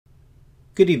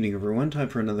Good evening, everyone. Time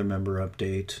for another member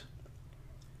update.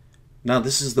 Now,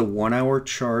 this is the 1 hour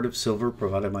chart of silver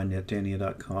provided by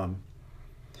netdania.com.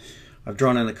 I've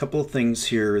drawn in a couple of things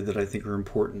here that I think are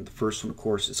important. The first one, of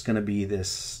course, is going to be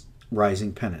this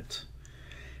rising pennant.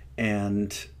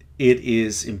 And it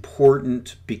is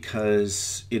important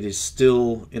because it is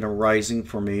still in a rising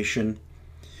formation.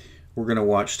 We're going to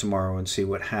watch tomorrow and see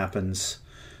what happens.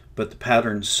 But the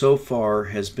pattern so far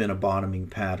has been a bottoming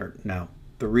pattern. Now,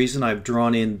 the reason I've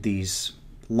drawn in these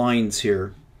lines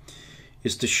here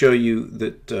is to show you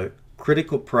that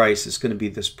critical price is going to be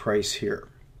this price here.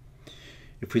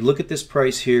 If we look at this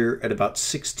price here at about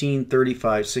 1635,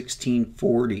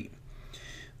 1640,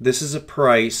 this is a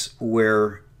price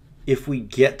where if we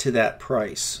get to that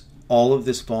price, all of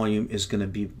this volume is going to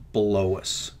be below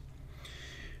us.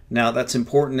 Now that's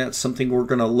important. That's something we're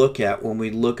going to look at when we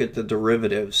look at the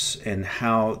derivatives and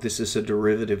how this is a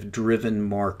derivative driven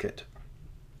market.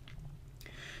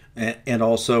 And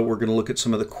also we're going to look at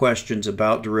some of the questions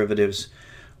about derivatives,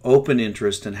 open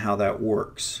interest, and how that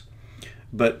works.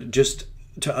 But just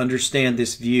to understand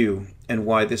this view and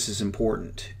why this is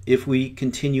important, if we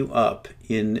continue up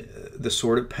in the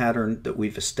sort of pattern that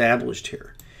we've established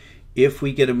here, if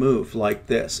we get a move like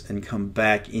this and come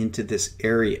back into this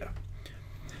area,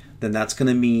 then that's going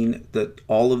to mean that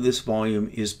all of this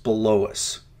volume is below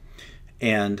us.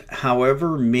 And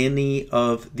however many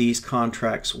of these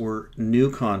contracts were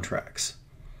new contracts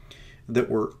that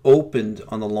were opened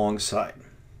on the long side.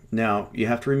 Now, you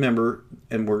have to remember,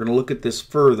 and we're going to look at this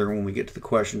further when we get to the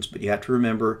questions, but you have to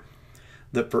remember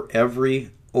that for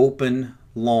every open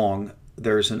long,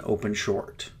 there's an open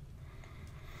short.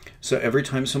 So every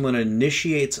time someone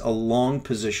initiates a long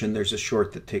position, there's a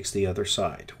short that takes the other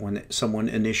side. When someone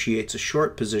initiates a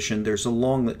short position, there's a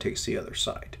long that takes the other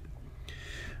side.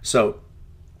 So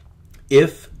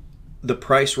if the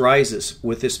price rises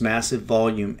with this massive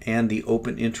volume and the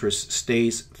open interest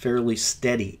stays fairly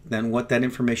steady, then what that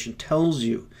information tells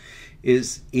you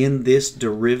is in this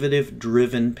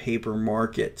derivative-driven paper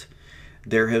market,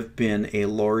 there have been a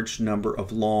large number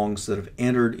of longs that have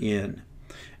entered in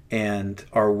and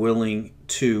are willing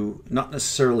to not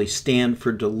necessarily stand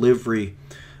for delivery,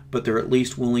 but they're at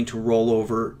least willing to roll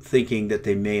over thinking that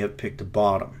they may have picked a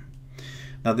bottom.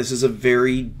 Now, this is a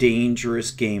very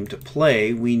dangerous game to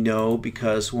play. We know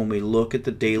because when we look at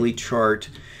the daily chart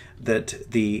that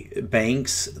the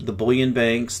banks, the bullion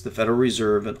banks, the Federal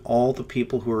Reserve, and all the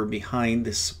people who are behind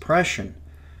this suppression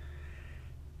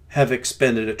have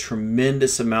expended a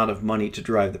tremendous amount of money to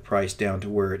drive the price down to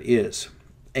where it is.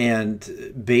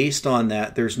 And based on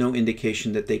that, there's no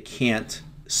indication that they can't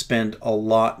spend a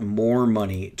lot more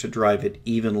money to drive it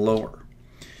even lower.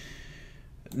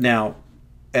 Now,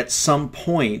 at some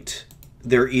point,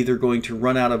 they're either going to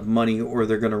run out of money or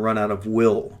they're going to run out of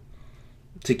will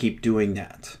to keep doing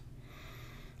that.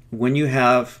 When you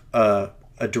have a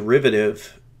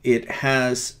derivative, it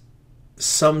has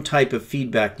some type of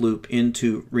feedback loop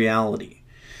into reality.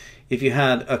 If you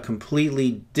had a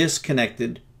completely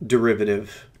disconnected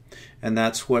derivative, and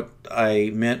that's what I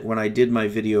meant when I did my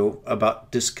video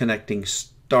about disconnecting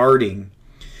starting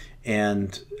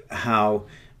and how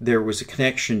there was a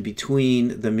connection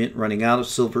between the mint running out of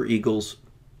silver eagles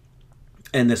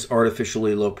and this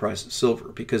artificially low price of silver,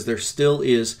 because there still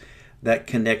is that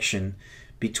connection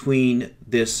between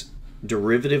this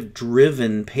derivative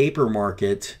driven paper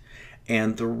market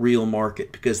and the real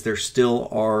market, because there still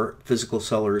are physical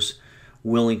sellers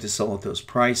willing to sell at those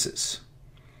prices.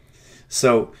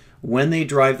 So when they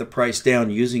drive the price down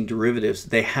using derivatives,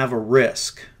 they have a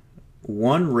risk.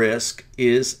 One risk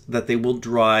is that they will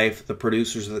drive the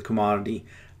producers of the commodity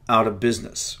out of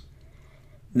business.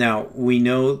 Now, we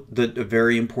know that a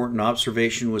very important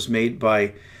observation was made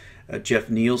by Jeff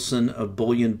Nielsen of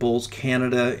Bullion Bulls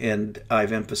Canada, and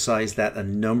I've emphasized that a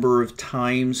number of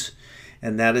times,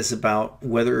 and that is about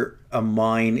whether a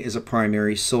mine is a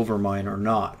primary silver mine or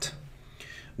not.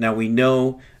 Now, we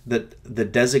know that the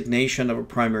designation of a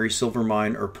primary silver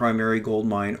mine or primary gold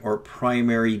mine or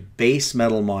primary base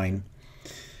metal mine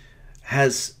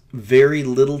has very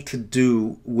little to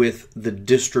do with the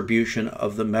distribution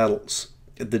of the metals.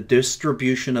 The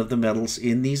distribution of the metals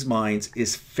in these mines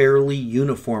is fairly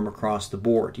uniform across the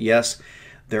board. Yes,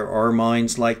 there are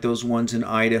mines like those ones in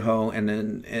Idaho and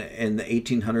in the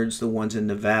 1800s, the ones in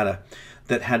Nevada,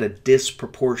 that had a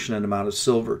disproportionate amount of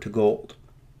silver to gold,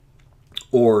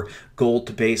 or gold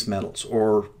to base metals,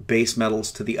 or base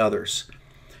metals to the others.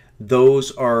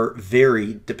 Those are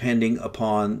varied depending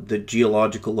upon the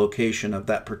geological location of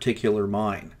that particular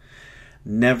mine.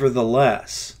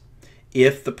 Nevertheless,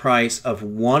 if the price of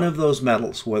one of those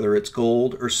metals, whether it's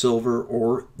gold or silver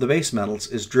or the base metals,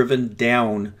 is driven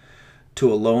down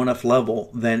to a low enough level,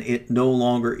 then it no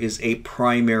longer is a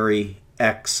primary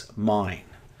X mine.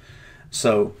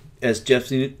 So, as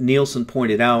Jeff Nielsen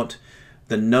pointed out,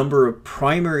 the number of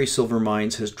primary silver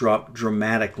mines has dropped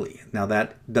dramatically. Now,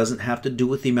 that doesn't have to do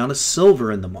with the amount of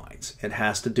silver in the mines. It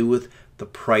has to do with the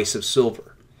price of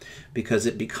silver, because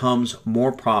it becomes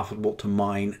more profitable to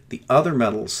mine the other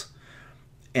metals,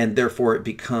 and therefore it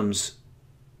becomes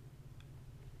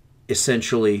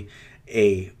essentially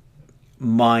a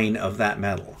mine of that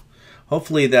metal.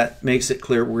 Hopefully that makes it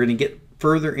clear. We're going to get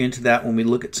further into that when we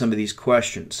look at some of these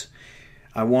questions.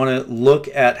 I want to look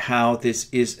at how this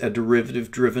is a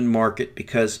derivative-driven market,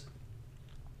 because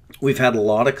we've had a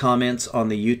lot of comments on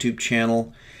the YouTube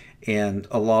channel and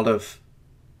a lot of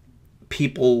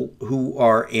people who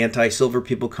are anti-silver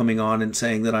people coming on and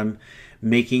saying that I'm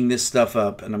making this stuff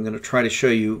up, and I'm going to try to show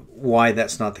you why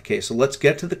that's not the case. So let's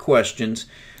get to the questions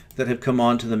that have come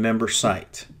on to the member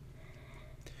site.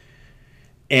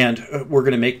 And we're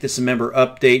going to make this a member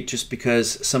update just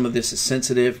because some of this is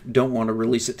sensitive. Don't want to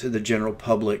release it to the general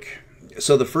public.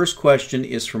 So the first question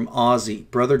is from Ozzy.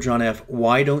 Brother John F.,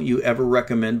 why don't you ever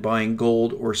recommend buying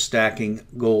gold or stacking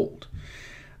gold?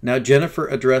 Now, Jennifer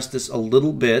addressed this a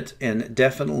little bit, and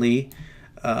definitely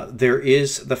there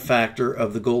is the factor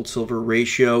of the gold-silver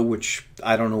ratio, which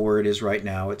I don't know where it is right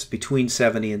now. It's between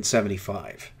 70 and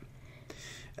 75.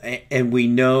 And we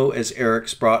know, as Eric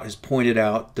Sprott has pointed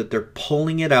out, that they're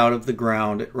pulling it out of the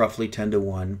ground at roughly 10 to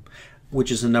 1,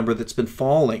 which is a number that's been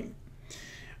falling.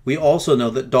 We also know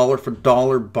that dollar for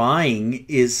dollar buying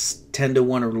is 10 to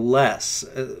 1 or less,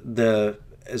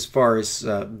 as far as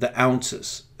the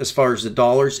ounces. As far as the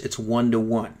dollars, it's 1 to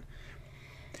 1.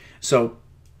 So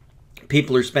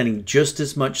people are spending just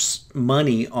as much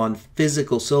money on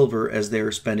physical silver as they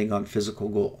are spending on physical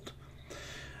gold.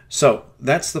 So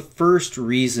that's the first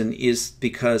reason, is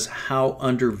because how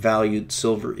undervalued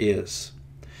silver is.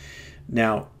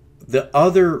 Now, the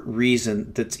other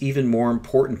reason that's even more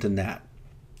important than that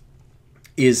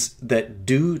is that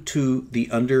due to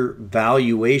the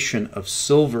undervaluation of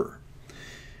silver,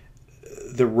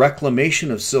 the reclamation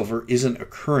of silver isn't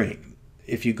occurring.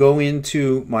 If you go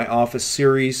into my office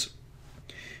series,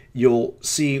 you'll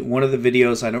see one of the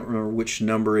videos, I don't remember which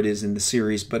number it is in the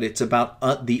series, but it's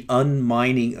about the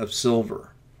unmining of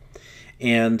silver.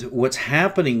 And what's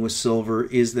happening with silver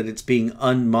is that it's being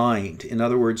unmined. In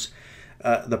other words,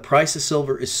 the price of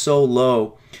silver is so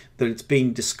low that it's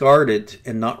being discarded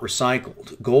and not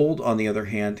recycled. Gold, on the other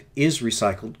hand, is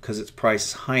recycled because its price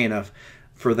is high enough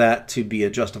for that to be a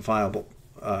justifiable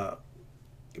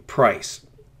price.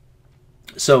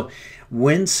 So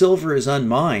when silver is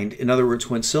unmined, in other words,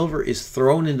 when silver is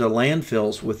thrown into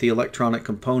landfills with the electronic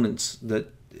components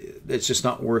that it's just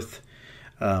not worth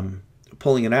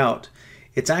pulling it out,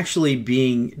 it's actually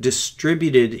being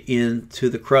distributed into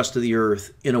the crust of the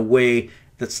earth in a way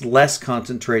that's less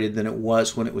concentrated than it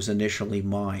was when it was initially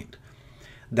mined.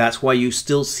 That's why you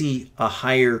still see a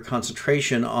higher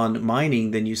concentration on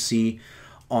mining than you see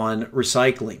on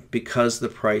recycling, because the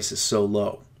price is so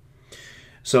low.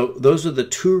 So those are the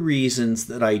two reasons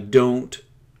that I don't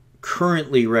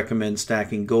currently recommend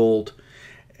stacking gold,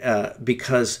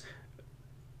 because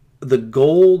the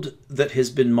gold that has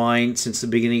been mined since the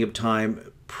beginning of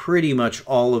time, pretty much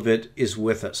all of it is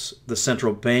with us. The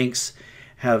central banks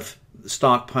have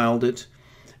stockpiled it,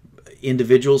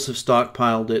 individuals have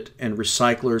stockpiled it, and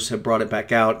recyclers have brought it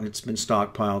back out and it's been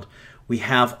stockpiled. We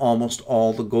have almost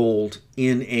all the gold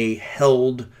in a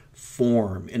held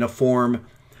form, in a form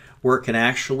where it can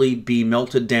actually be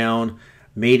melted down,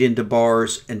 made into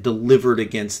bars, and delivered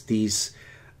against these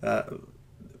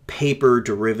paper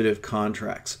derivative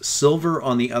contracts. Silver,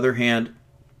 on the other hand,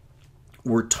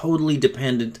 we're totally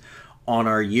dependent on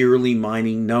our yearly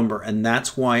mining number, and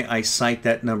that's why I cite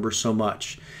that number so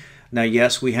much. Now,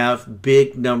 yes, we have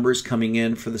big numbers coming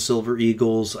in for the Silver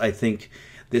Eagles. I think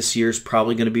this year's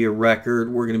probably going to be a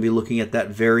record. We're going to be looking at that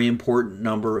very important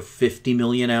number of 50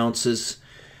 million ounces.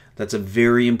 That's a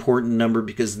very important number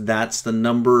because that's the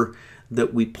number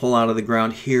that we pull out of the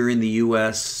ground here in the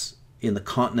U.S., in the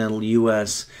continental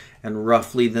U.S., and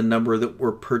roughly the number that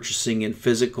we're purchasing in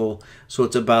physical. So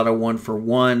it's about a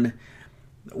 1-for-1.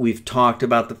 We've talked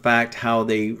about the fact how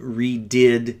they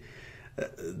redid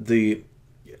the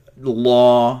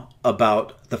law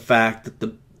about the fact that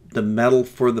the metal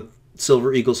for the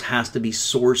Silver Eagles has to be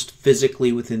sourced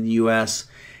physically within the U.S.,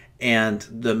 and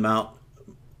the amount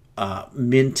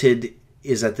minted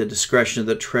is at the discretion of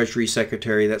the Treasury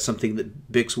Secretary. That's something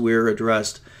that Bix Weir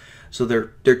addressed. So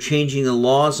they're changing the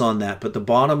laws on that. But the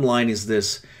bottom line is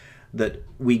this, that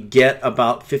we get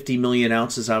about 50 million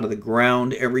ounces out of the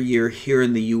ground every year here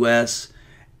in the U.S.,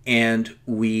 and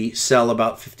we sell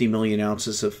about 50 million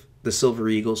ounces of the Silver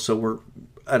Eagle, so we're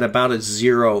at about a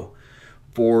zero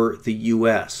for the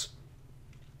U.S.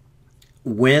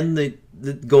 When the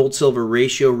gold-silver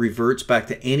ratio reverts back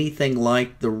to anything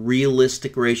like the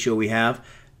realistic ratio we have,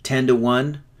 10 to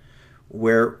 1,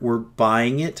 where we're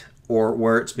buying it or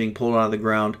where it's being pulled out of the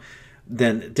ground,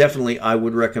 then definitely I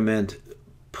would recommend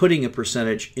putting a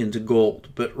percentage into gold.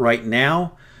 But right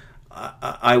now,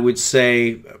 I would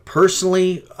say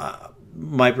personally,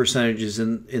 my percentage is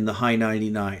in the high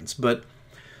 99s. But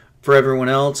for everyone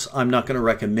else, I'm not going to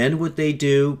recommend what they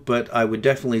do, but I would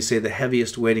definitely say the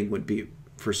heaviest weighting would be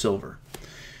for silver.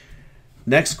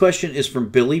 Next question is from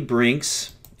Billy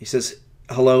Brinks. He says,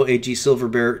 hello, AG Silver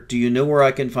Bear. Do you know where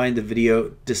I can find the video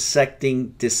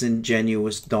Dissecting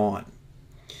Disingenuous Dawn?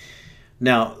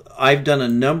 Now, I've done a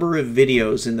number of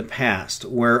videos in the past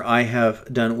where I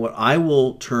have done what I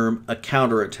will term a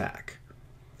counterattack.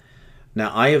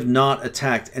 Now, I have not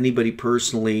attacked anybody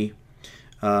personally.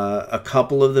 A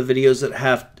couple of the videos that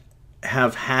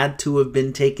have had to have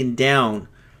been taken down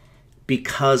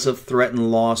because of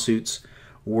threatened lawsuits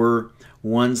were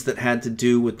ones that had to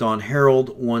do with Don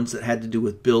Harold, ones that had to do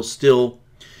with Bill Still,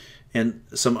 and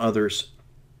some others.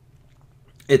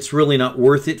 It's really not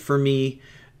worth it for me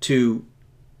to...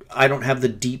 I don't have the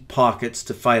deep pockets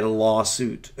to fight a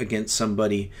lawsuit against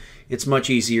somebody. It's much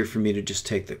easier for me to just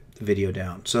take the video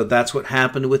down. So that's what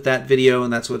happened with that video,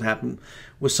 and that's what happened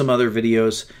with some other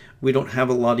videos. We don't have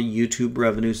a lot of YouTube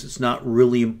revenues. It's not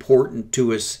really important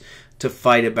to us to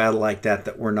fight a battle like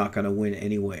that we're not going to win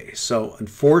anyway. So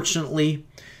unfortunately,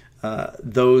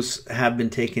 those have been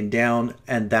taken down,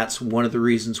 and that's one of the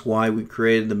reasons why we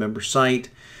created the member site.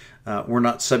 We're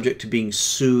not subject to being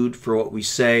sued for what we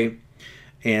say.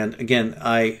 And again,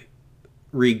 I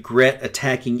regret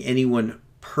attacking anyone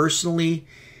personally.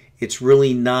 It's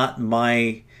really not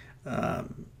my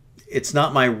it's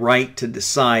not my right to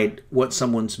decide what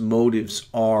someone's motives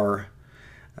are.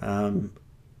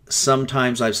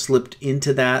 Sometimes I've slipped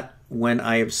into that when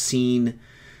I have seen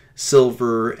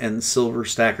silver and silver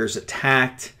stackers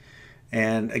attacked.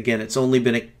 And again, it's only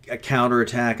been a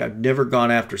counterattack. I've never gone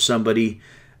after somebody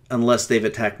unless they've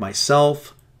attacked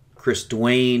myself, Chris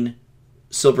Duane,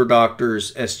 Silver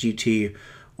Doctors, SGT,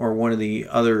 or one of the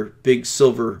other big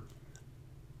silver,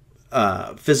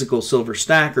 physical silver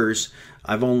stackers.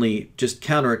 I've only just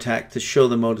counterattacked to show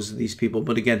the motives of these people.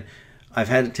 But again, I've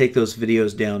had to take those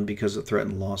videos down because of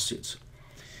threatened lawsuits.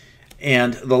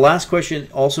 And the last question,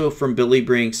 also from Billy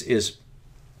Brinks, is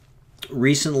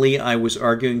recently I was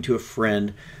arguing to a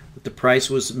friend that the price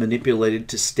was manipulated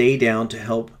to stay down to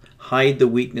help hide the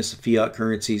weakness of fiat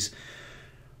currencies.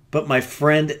 But my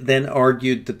friend then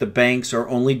argued that the banks are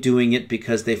only doing it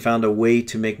because they found a way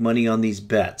to make money on these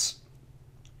bets.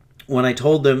 When I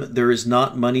told them there is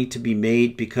not money to be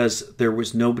made because there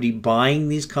was nobody buying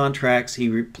these contracts, he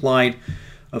replied,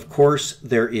 of course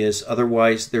there is,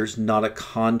 otherwise there's not a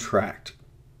contract.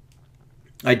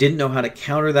 I didn't know how to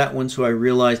counter that one, so I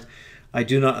realized I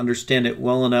do not understand it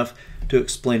well enough to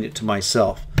explain it to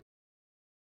myself.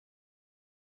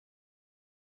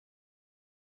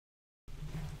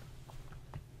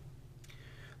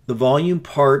 The volume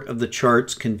part of the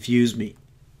charts confuse me.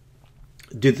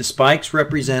 Do the spikes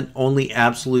represent only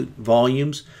absolute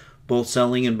volumes, both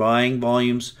selling and buying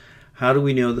volumes? How do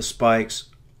we know the spikes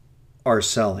are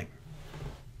selling?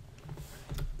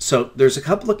 So there's a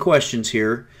couple of questions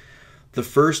here. The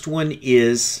first one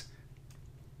is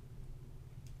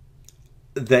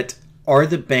that are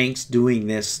the banks doing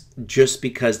this just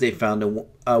because they found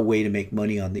a way to make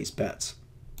money on these bets?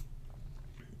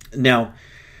 Now,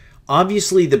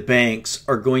 obviously, the banks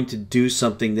are going to do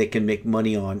something they can make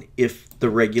money on if the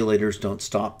regulators don't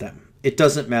stop them. It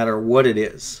doesn't matter what it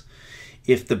is.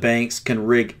 If the banks can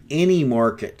rig any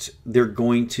market, they're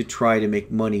going to try to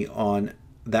make money on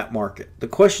that market. The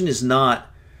question is not,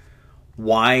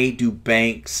 why do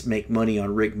banks make money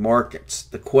on rigged markets?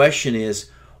 The question is,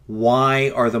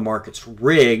 why are the markets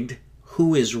rigged?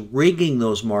 Who is rigging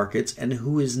those markets, and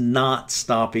who is not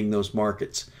stopping those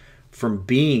markets from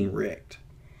being rigged?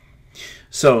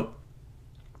 So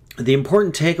the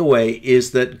important takeaway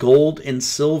is that gold and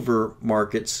silver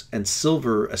markets, and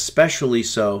silver especially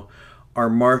so, are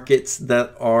markets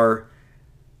that are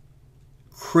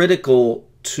critical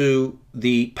to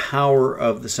the power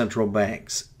of the central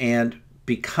banks. And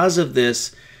because of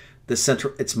this,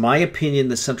 it's my opinion,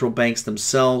 the central banks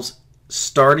themselves,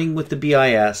 starting with the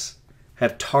BIS,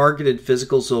 have targeted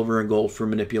physical silver and gold for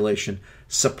manipulation,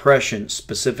 suppression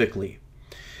specifically.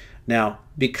 Now,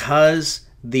 because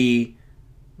the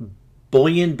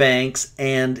bullion banks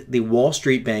and the Wall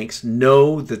Street banks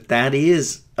know that that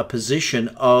is a position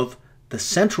of the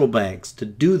central banks to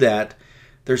do that,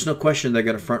 there's no question they're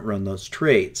going to front run those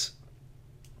trades.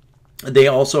 They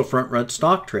also front run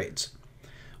stock trades.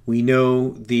 We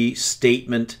know the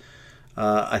statement,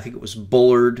 I think it was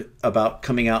Bullard, about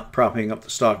coming out propping up the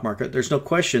stock market. There's no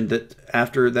question that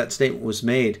after that statement was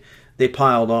made, they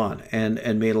piled on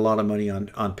and made a lot of money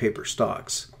on paper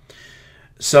stocks.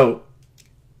 So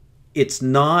it's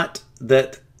not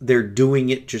that they're doing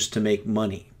it just to make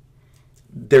money.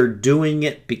 They're doing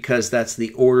it because that's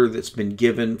the order that's been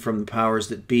given from the powers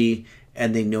that be,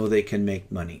 and they know they can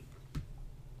make money.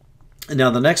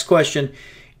 Now, the next question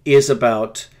is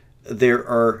about there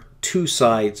are two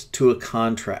sides to a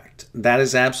contract. That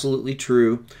is absolutely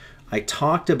true. I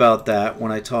talked about that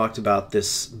when I talked about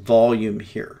this volume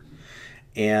here.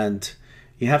 And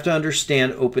you have to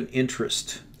understand open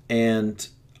interest. And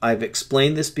I've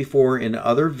explained this before in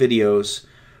other videos.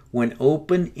 When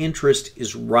open interest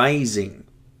is rising,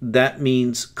 that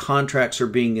means contracts are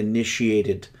being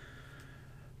initiated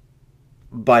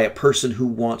by a person who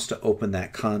wants to open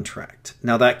that contract.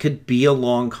 Now, that could be a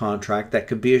long contract, that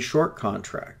could be a short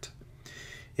contract.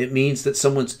 It means that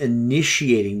someone's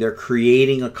initiating, they're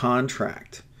creating a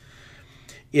contract.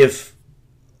 If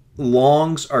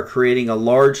longs are creating a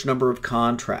large number of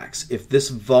contracts, if this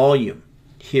volume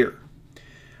here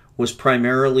was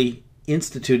primarily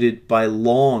instituted by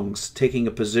longs taking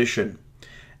a position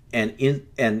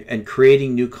and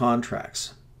creating new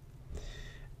contracts,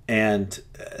 and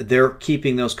they're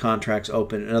keeping those contracts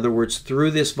open. In other words,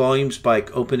 through this volume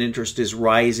spike, open interest is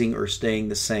rising or staying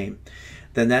the same.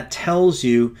 Then that tells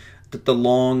you that the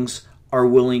longs are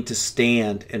willing to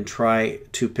stand and try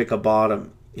to pick a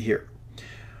bottom here.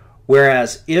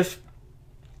 Whereas if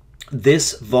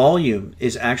this volume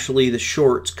is actually the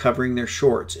shorts covering their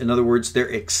shorts, in other words, they're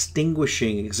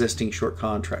extinguishing existing short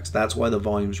contracts. That's why the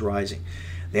volume's rising.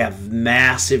 They have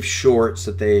massive shorts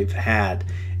that they've had,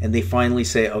 and they finally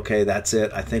say, okay, that's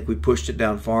it. I think we pushed it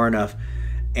down far enough.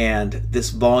 And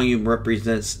this volume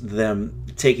represents them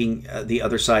taking the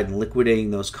other side and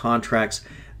liquidating those contracts.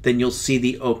 Then you'll see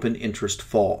the open interest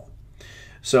fall.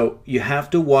 So you have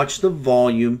to watch the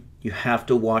volume. You have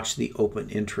to watch the open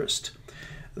interest.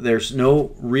 There's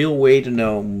no real way to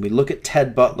know. When we look at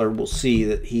Ted Butler, we'll see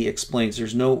that he explains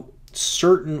there's no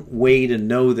certain way to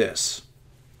know this.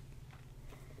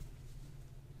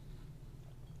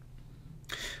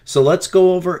 So let's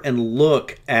go over and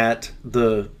look at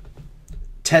the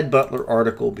Ted Butler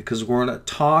article, because we're going to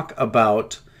talk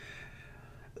about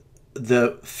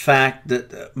the fact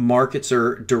that markets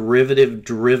are derivative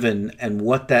driven and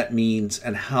what that means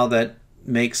and how that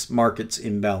makes markets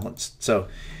imbalanced. So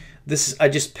I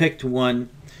just picked one.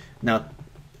 Now,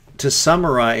 to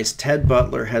summarize, Ted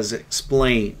Butler has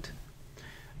explained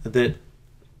that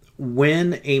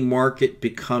when a market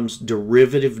becomes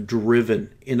derivative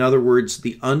driven, in other words,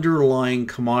 the underlying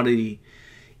commodity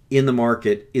in the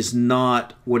market is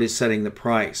not what is setting the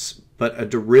price, but a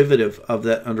derivative of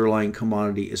that underlying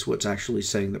commodity is what's actually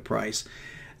setting the price,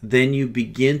 then you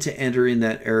begin to enter in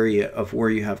that area of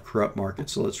where you have corrupt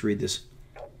markets. So let's read this.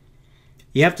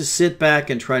 You have to sit back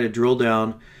and try to drill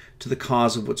down to the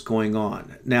cause of what's going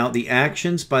on. Now, the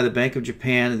actions by the Bank of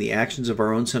Japan and the actions of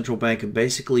our own central bank have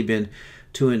basically been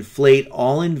to inflate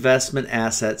all investment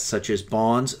assets such as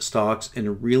bonds, stocks,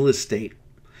 and real estate.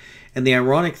 And the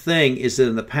ironic thing is that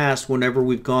in the past, whenever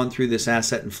we've gone through this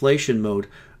asset inflation mode,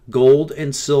 gold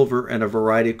and silver and a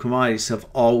variety of commodities have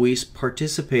always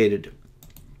participated.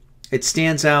 It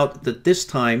stands out that this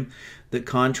time, that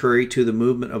contrary to the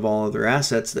movement of all other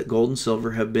assets, that gold and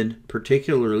silver have been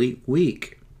particularly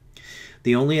weak.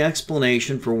 The only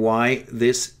explanation for why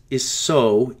this is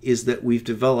so is that we've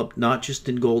developed not just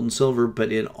in gold and silver,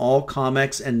 but in all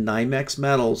COMEX and NYMEX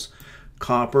metals,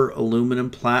 copper, aluminum,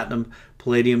 platinum,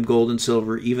 palladium, gold, and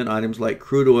silver, even items like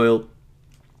crude oil,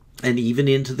 and even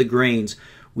into the grains.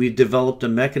 We've developed a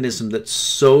mechanism that's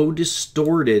so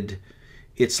distorted,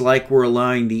 it's like we're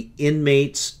allowing the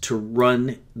inmates to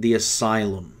run the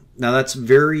asylum. Now, that's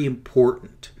very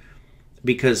important,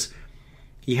 because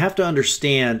you have to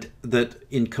understand that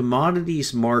in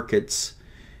commodities markets,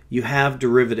 you have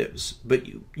derivatives, but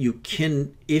you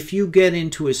can, if you get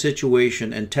into a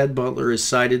situation, and Ted Butler has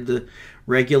cited the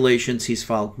regulations, he's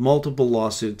filed multiple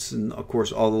lawsuits, and of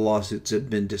course all the lawsuits have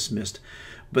been dismissed,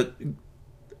 but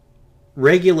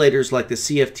regulators like the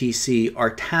CFTC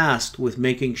are tasked with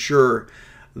making sure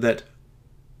that,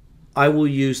 I will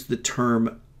use the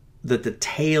term, that the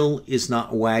tail is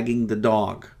not wagging the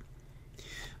dog.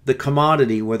 The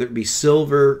commodity, whether it be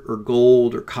silver or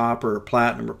gold or copper or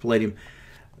platinum or palladium,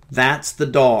 that's the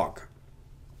dog.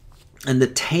 And the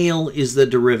tail is the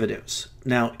derivatives.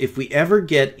 Now, if we ever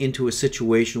get into a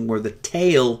situation where the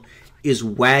tail is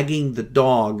wagging the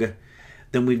dog,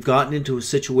 then we've gotten into a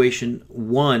situation,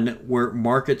 one, where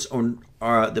markets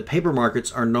the paper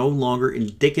markets are no longer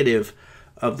indicative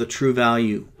of the true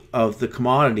value of the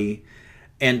commodity,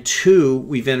 and two,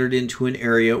 we've entered into an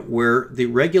area where the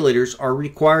regulators are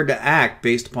required to act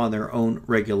based upon their own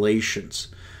regulations.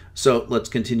 So let's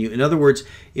continue. In other words,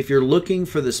 if you're looking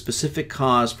for the specific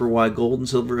cause for why gold and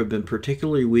silver have been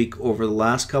particularly weak over the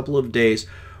last couple of days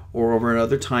or over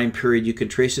another time period, you can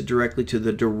trace it directly to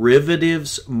the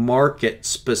derivatives market,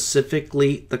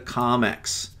 specifically the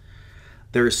COMEX.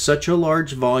 There is such a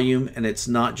large volume, and it's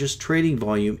not just trading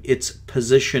volume, it's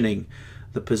positioning.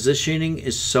 The positioning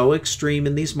is so extreme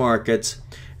in these markets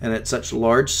and at such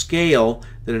large scale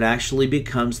that it actually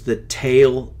becomes the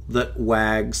tail that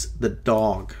wags the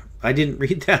dog. I didn't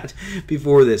read that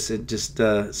before this. It just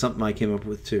something I came up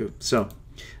with too. So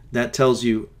that tells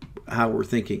you how we're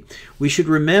thinking. We should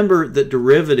remember that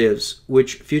derivatives,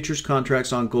 which futures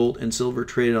contracts on gold and silver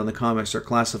traded on the COMEX are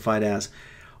classified as,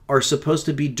 are supposed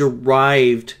to be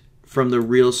derived from the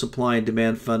real supply and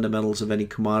demand fundamentals of any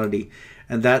commodity.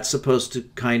 And that's supposed to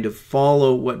kind of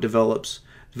follow what developments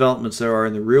there are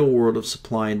in the real world of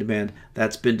supply and demand.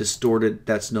 That's been distorted.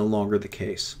 That's no longer the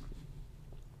case.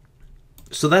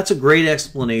 So that's a great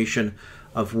explanation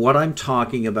of what I'm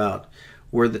talking about,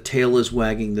 where the tail is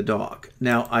wagging the dog.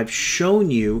 Now, I've shown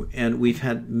you, and we've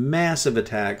had massive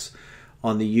attacks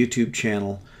on the YouTube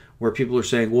channel where people are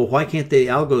saying, well, why can't the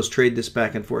algos trade this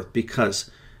back and forth? Because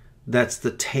that's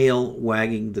the tail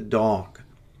wagging the dog.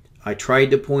 I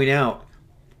tried to point out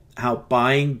how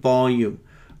buying volume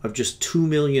of just 2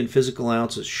 million physical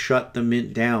ounces shut the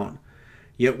mint down.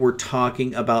 Yet we're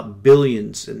talking about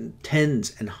billions and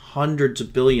tens and hundreds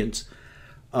of billions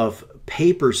of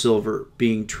paper silver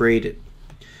being traded.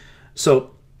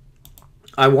 So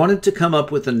I wanted to come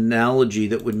up with an analogy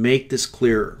that would make this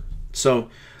clearer. So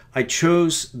I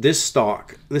chose this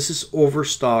stock. This is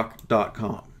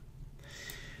Overstock.com.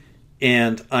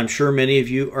 And I'm sure many of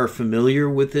you are familiar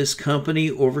with this company,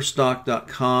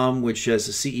 Overstock.com, which as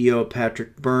the CEO,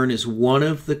 Patrick Byrne, is one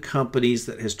of the companies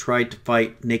that has tried to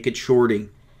fight naked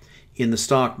shorting in the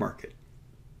stock market.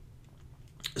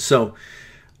 So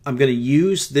I'm going to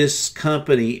use this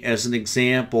company as an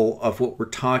example of what we're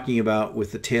talking about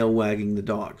with the tail wagging the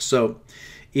dog. So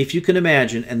if you can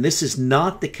imagine, and this is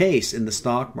not the case in the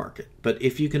stock market, but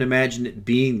if you can imagine it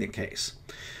being the case,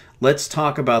 let's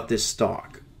talk about this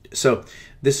stock. So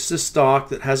this is a stock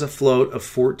that has a float of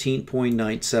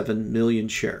 14.97 million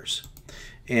shares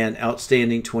and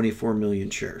outstanding 24 million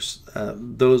shares.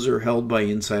 Those are held by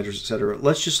insiders, etc.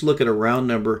 Let's just look at a round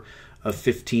number of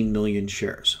 15 million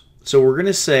shares. So we're going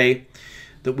to say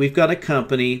that we've got a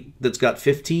company that's got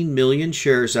 15 million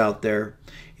shares out there.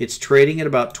 It's trading at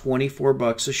about 24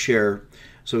 bucks a share.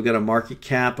 So we've got a market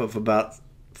cap of about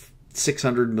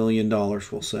 $600 million,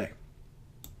 we'll say.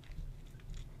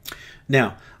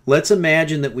 Now, let's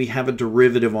imagine that we have a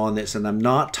derivative on this, and I'm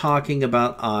not talking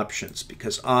about options,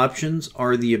 because options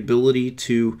are the ability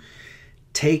to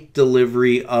take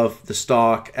delivery of the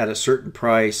stock at a certain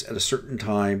price at a certain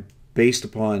time based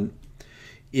upon,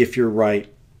 if you're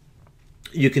right,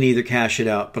 you can either cash it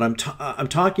out. But I'm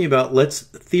talking about, let's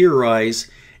theorize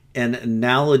an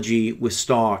analogy with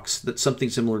stocks that's something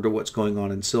similar to what's going on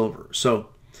in silver. So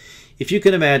if you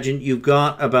can imagine, you've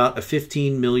got about a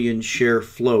 15 million share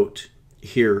float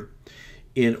here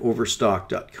in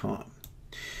Overstock.com.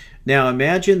 Now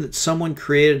imagine that someone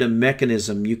created a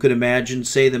mechanism. You could imagine,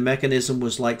 say, the mechanism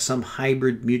was like some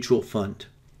hybrid mutual fund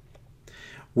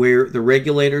where the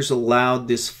regulators allowed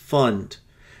this fund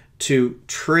to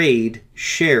trade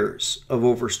shares of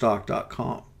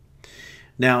Overstock.com.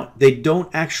 Now, they don't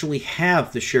actually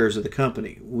have the shares of the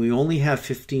company. We only have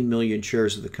 15 million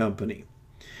shares of the company.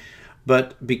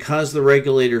 But because the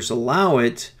regulators allow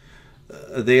it,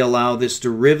 they allow this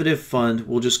derivative fund,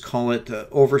 we'll just call it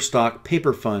Overstock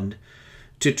Paper Fund,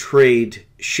 to trade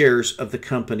shares of the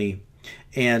company.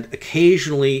 And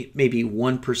occasionally, maybe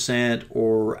 1%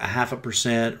 or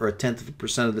 0.5% or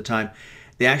 0.1% of the time,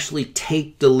 they actually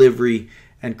take delivery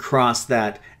and cross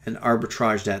that and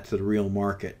arbitrage that to the real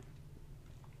market.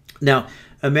 Now,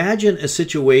 imagine a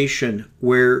situation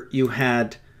where you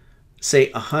had,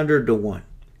 say, 100 to 1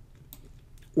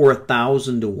 or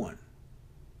 1,000 to 1.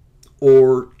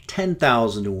 Or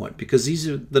 10,000 to 1, because these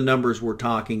are the numbers we're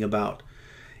talking about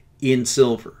in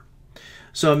silver.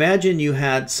 So imagine you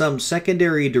had some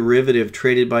secondary derivative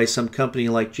traded by some company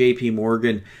like JP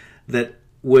Morgan that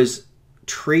was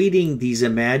trading these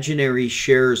imaginary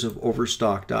shares of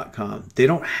Overstock.com. They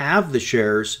don't have the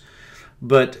shares,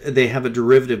 but they have a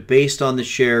derivative based on the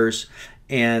shares,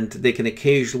 and they can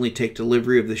occasionally take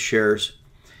delivery of the shares.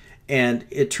 And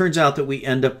it turns out that we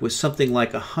end up with something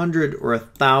like 100 or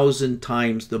 1,000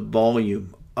 times the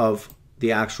volume of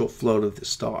the actual float of the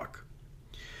stock.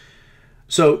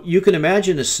 So you can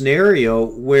imagine a scenario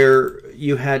where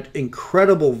you had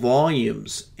incredible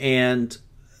volumes, and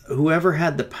whoever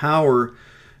had the power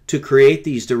to create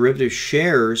these derivative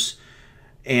shares,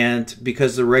 and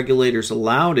because the regulators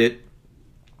allowed it,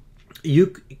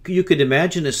 you could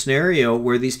imagine a scenario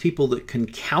where these people that can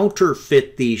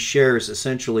counterfeit these shares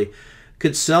essentially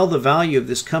could sell the value of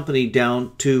this company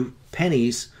down to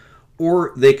pennies,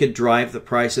 or they could drive the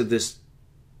price of this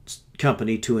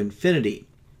company to infinity.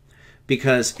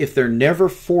 Because if they're never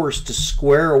forced to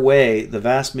square away the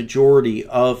vast majority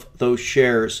of those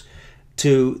shares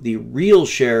to the real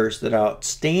shares that are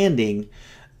outstanding,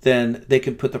 then they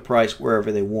can put the price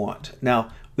wherever they want. Now,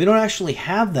 we don't actually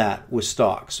have that with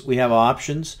stocks. We have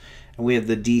options, and we have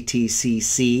the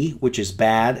DTCC, which is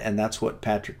bad, and that's what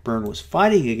Patrick Byrne was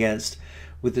fighting against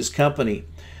with this company.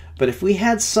 But if we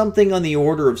had something on the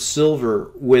order of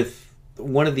silver with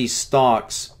one of these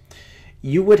stocks,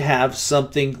 you would have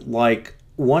something like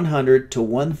 100 to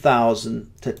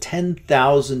 1,000 to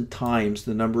 10,000 times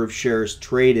the number of shares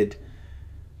traded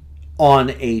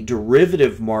on a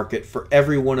derivative market for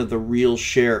every one of the real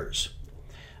shares.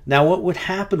 Now, what would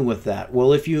happen with that?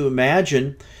 Well, if you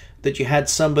imagine that you had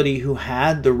somebody who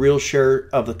had the real share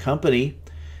of the company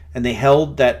and they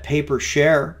held that paper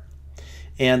share,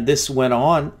 and this went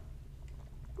on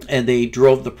and they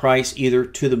drove the price either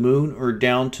to the moon or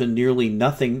down to nearly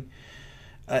nothing,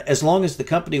 as long as the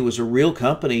company was a real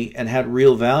company and had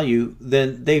real value,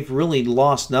 then they've really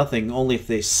lost nothing, only if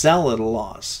they sell at a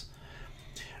loss.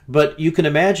 But you can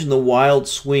imagine the wild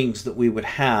swings that we would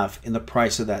have in the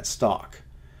price of that stock,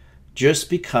 just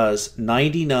because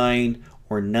 99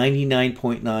 or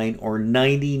 99.9 or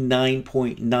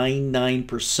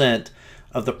 99.99%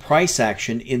 of the price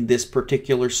action in this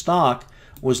particular stock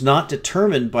was not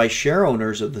determined by share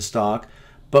owners of the stock,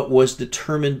 but was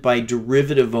determined by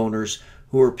derivative owners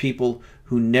who are people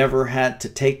who never had to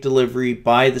take delivery,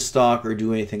 buy the stock, or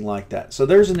do anything like that. So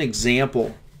there's an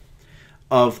example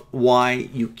of why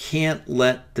you can't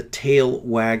let the tail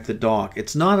wag the dog.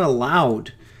 It's not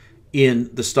allowed in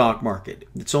the stock market.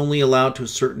 It's only allowed to a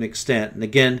certain extent. And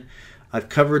again, I've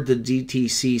covered the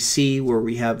DTCC where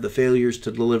we have the failures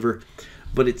to deliver,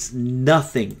 but it's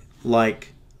nothing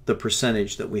like the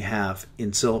percentage that we have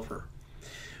in silver.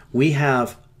 We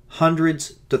have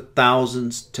hundreds to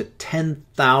thousands to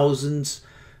 10,000s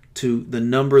to the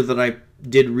number that I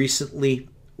did recently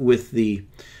with the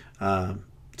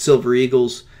Silver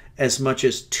Eagles, as much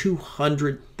as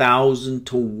 200,000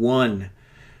 to 1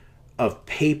 of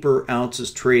paper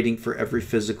ounces trading for every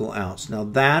physical ounce. Now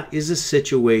that is a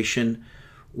situation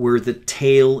where the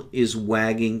tail is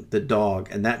wagging the dog,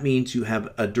 and that means you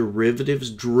have a derivatives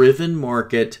driven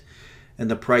market and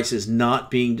the price is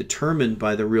not being determined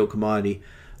by the real commodity.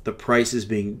 The price is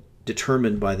being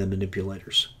determined by the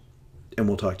manipulators. And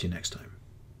we'll talk to you next time.